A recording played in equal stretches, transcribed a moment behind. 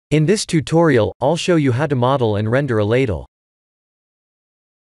In this tutorial, I'll show you how to model and render a ladle.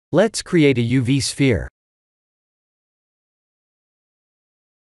 Let's create a UV sphere.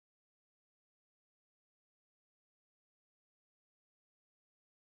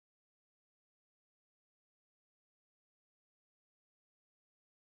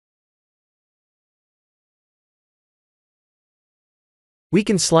 We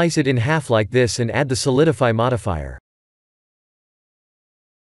can slice it in half like this and add the solidify modifier.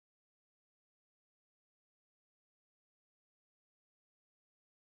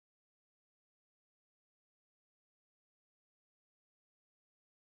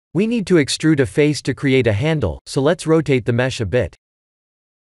 We need to extrude a face to create a handle, so let's rotate the mesh a bit.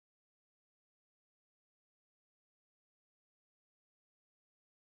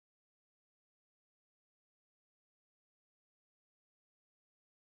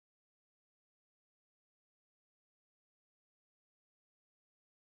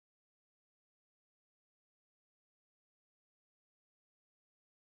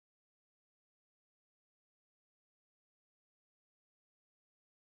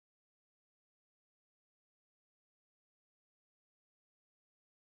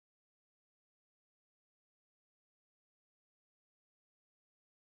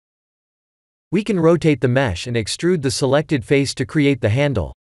 We can rotate the mesh and extrude the selected face to create the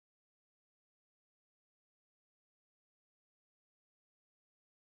handle.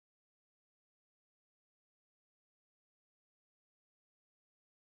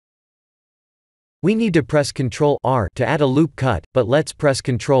 We need to press Ctrl R to add a loop cut, but let's press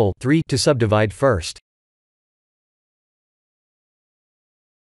Ctrl 3 to subdivide first.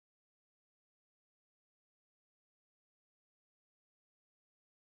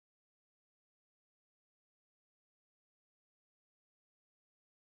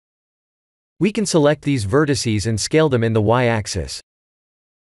 We can select these vertices and scale them in the Y-axis.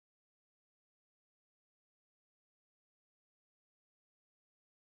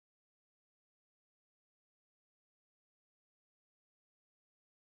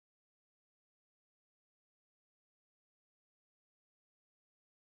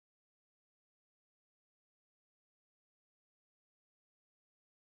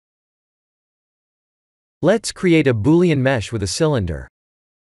 Let's create a Boolean mesh with a cylinder.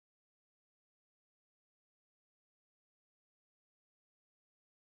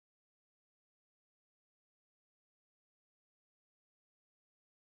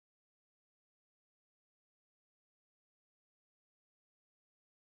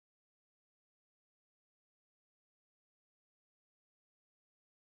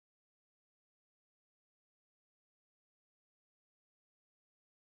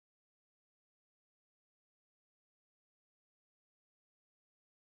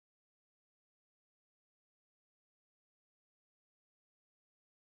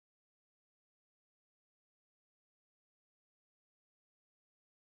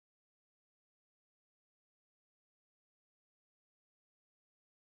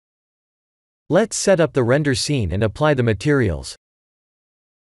 Let's set up the render scene and apply the materials.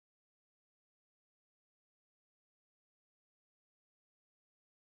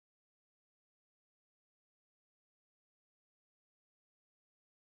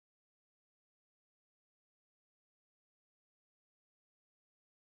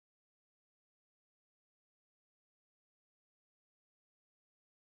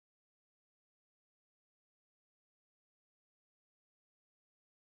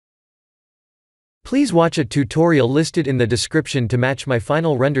 Please watch a tutorial listed in the description to match my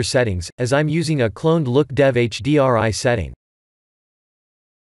final render settings, as I'm using a cloned look dev HDRI setting.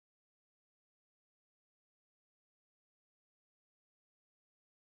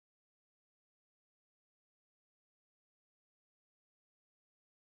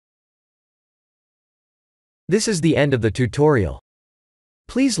 This is the end of the tutorial.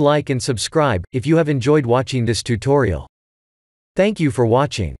 Please like and subscribe if you have enjoyed watching this tutorial. Thank you for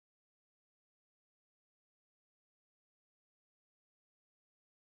watching.